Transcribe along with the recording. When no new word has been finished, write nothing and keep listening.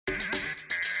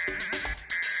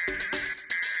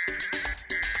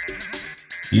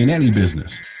In any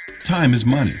business, time is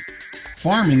money.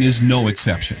 Farming is no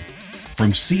exception.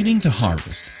 From seeding to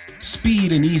harvest,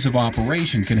 speed and ease of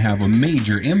operation can have a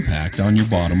major impact on your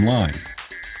bottom line.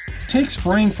 Take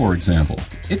spraying, for example.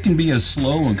 It can be a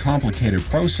slow and complicated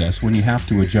process when you have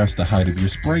to adjust the height of your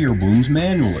sprayer booms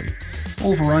manually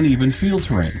over uneven field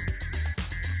terrain.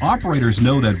 Operators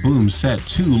know that booms set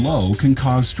too low can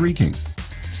cause streaking.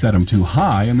 Set them too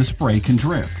high and the spray can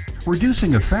drift,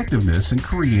 reducing effectiveness and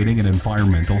creating an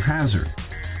environmental hazard.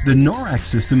 The NORAC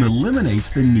system eliminates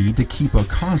the need to keep a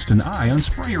constant eye on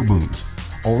sprayer booms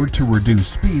or to reduce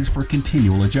speeds for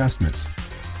continual adjustments.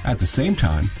 At the same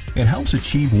time, it helps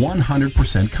achieve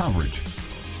 100% coverage.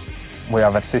 We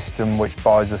have a system which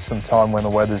buys us some time when the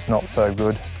weather's not so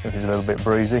good, if it's a little bit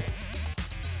breezy.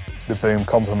 The boom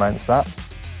complements that.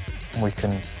 We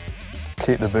can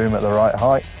keep the boom at the right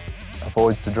height,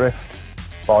 avoids the drift,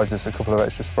 buys us a couple of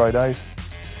extra spray days.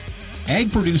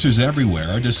 Ag producers everywhere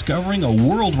are discovering a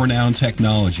world-renowned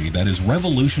technology that is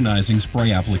revolutionizing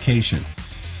spray application.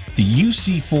 The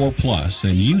UC4 Plus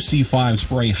and UC5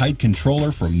 spray height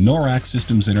controller from NORAC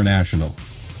Systems International.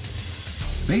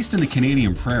 Based in the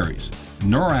Canadian prairies,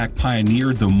 NORAC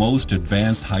pioneered the most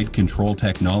advanced height control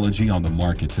technology on the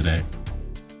market today.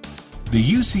 The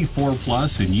UC4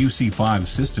 Plus and UC5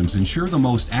 systems ensure the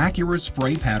most accurate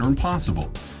spray pattern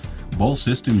possible. Both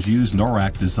systems use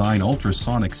NORAC design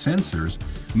ultrasonic sensors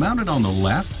mounted on the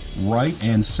left, right,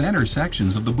 and center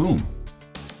sections of the boom.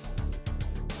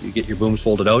 You get your booms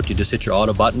folded out, you just hit your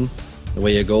auto button.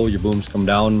 Away you go, your booms come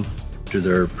down to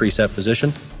their preset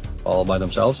position, all by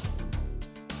themselves.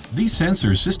 These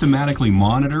sensors systematically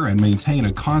monitor and maintain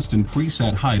a constant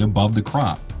preset height above the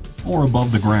crop or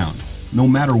above the ground, no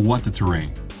matter what the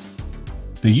terrain.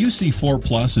 The UC4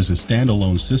 Plus is a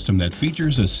standalone system that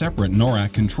features a separate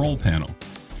NORAC control panel.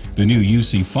 The new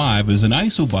UC5 is an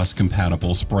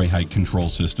ISOBUS-compatible spray height control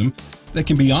system that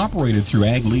can be operated through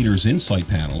Ag Leader's Insight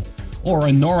panel or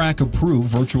a NORAC-approved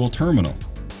virtual terminal.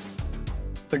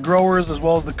 The growers, as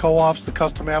well as the co-ops, the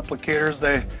custom applicators,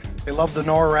 they love the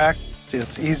NORAC.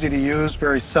 It's easy to use,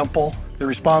 very simple. The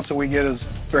response that we get is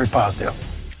very positive.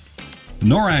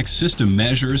 NORAC's system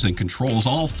measures and controls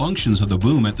all functions of the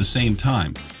boom at the same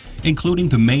time, including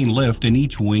the main lift in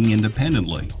each wing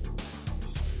independently.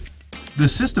 The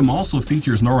system also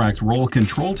features NORAC's roll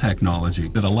control technology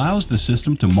that allows the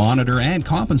system to monitor and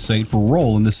compensate for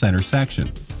roll in the center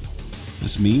section.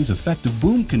 This means effective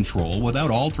boom control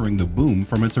without altering the boom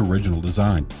from its original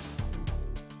design.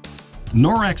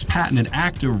 NORAC's patented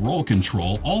active roll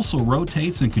control also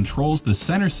rotates and controls the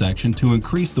center section to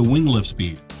increase the wing lift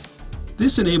speed.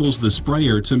 This enables the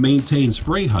sprayer to maintain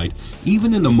spray height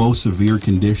even in the most severe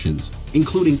conditions,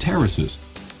 including terraces.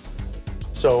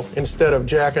 So instead of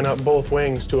jacking up both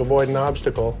wings to avoid an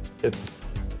obstacle, it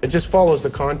just follows the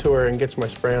contour and gets my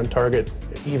spray on target,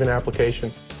 even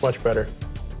application, much better.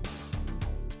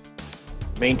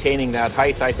 Maintaining that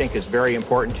height, I think, is very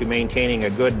important to maintaining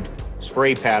a good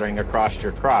spray pattern across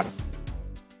your crop.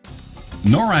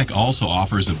 NORAC also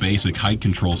offers a basic height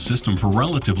control system for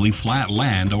relatively flat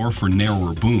land or for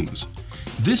narrower booms.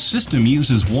 This system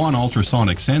uses one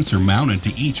ultrasonic sensor mounted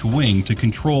to each wing to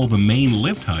control the main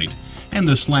lift height and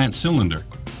the slant cylinder.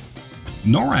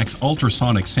 NORAC's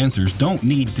ultrasonic sensors don't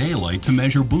need daylight to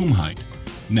measure boom height.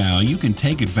 Now you can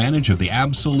take advantage of the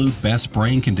absolute best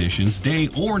spraying conditions day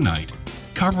or night,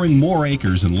 covering more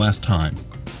acres in less time.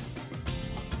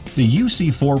 The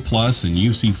UC4 Plus and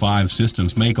UC5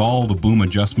 systems make all the boom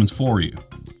adjustments for you.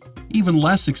 Even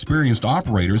less experienced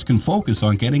operators can focus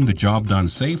on getting the job done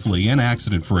safely and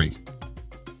accident-free.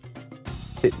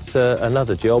 It's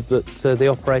another job that the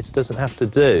operator doesn't have to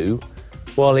do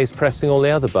while he's pressing all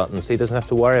the other buttons. He doesn't have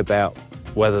to worry about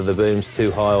whether the boom's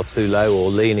too high or too low or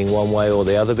leaning one way or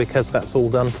the other, because that's all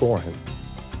done for him.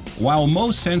 While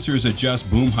most sensors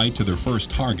adjust boom height to their first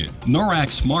target,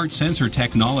 NORAC's smart sensor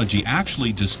technology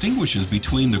actually distinguishes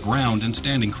between the ground and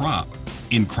standing crop.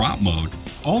 In crop mode,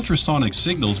 ultrasonic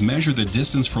signals measure the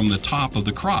distance from the top of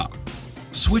the crop.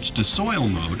 Switch to soil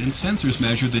mode and sensors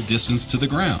measure the distance to the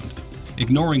ground,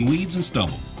 ignoring weeds and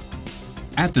stubble.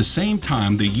 At the same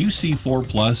time, the UC4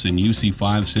 Plus and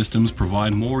UC5 systems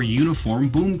provide more uniform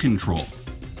boom control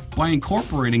by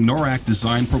incorporating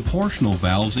NORAC-designed proportional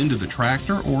valves into the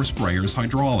tractor or sprayer's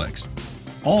hydraulics.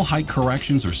 All height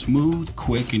corrections are smooth,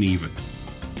 quick, and even.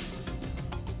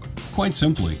 Quite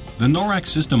simply, the NORAC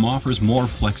system offers more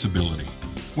flexibility,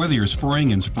 whether you're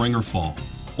spraying in spring or fall,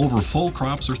 over full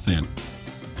crops or thin.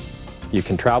 You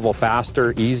can travel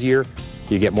faster, easier.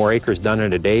 You get more acres done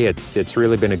in a day. It's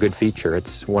really been a good feature.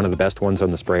 It's one of the best ones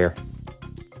on the sprayer.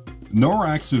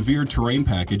 NORAC's severe terrain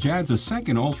package adds a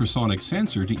second ultrasonic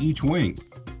sensor to each wing.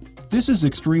 This is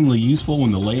extremely useful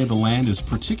when the lay of the land is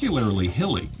particularly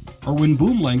hilly, or when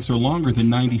boom lengths are longer than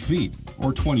 90 feet,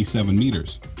 or 27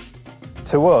 meters.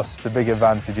 To us, the big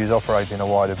advantage is operating a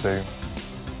wider boom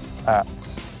at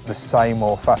the same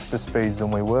or faster speeds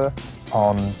than we were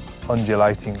on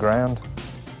undulating ground.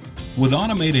 With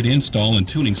automated install and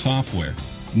tuning software,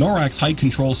 NORAC's height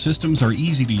control systems are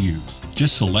easy to use.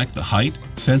 Just select the height,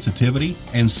 sensitivity,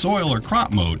 and soil or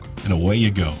crop mode, and away you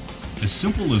go. As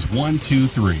simple as 1, 2,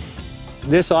 3.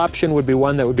 This option would be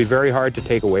one that would be very hard to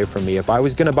take away from me. If I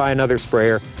was going to buy another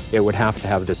sprayer, it would have to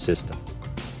have this system.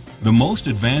 The most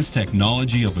advanced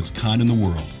technology of its kind in the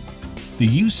world. The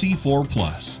UC4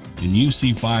 Plus and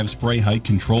UC5 spray height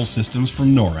control systems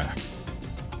from NORAC.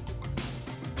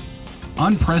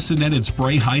 Unprecedented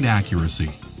spray height accuracy,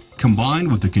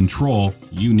 combined with the control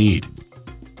you need.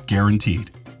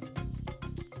 Guaranteed.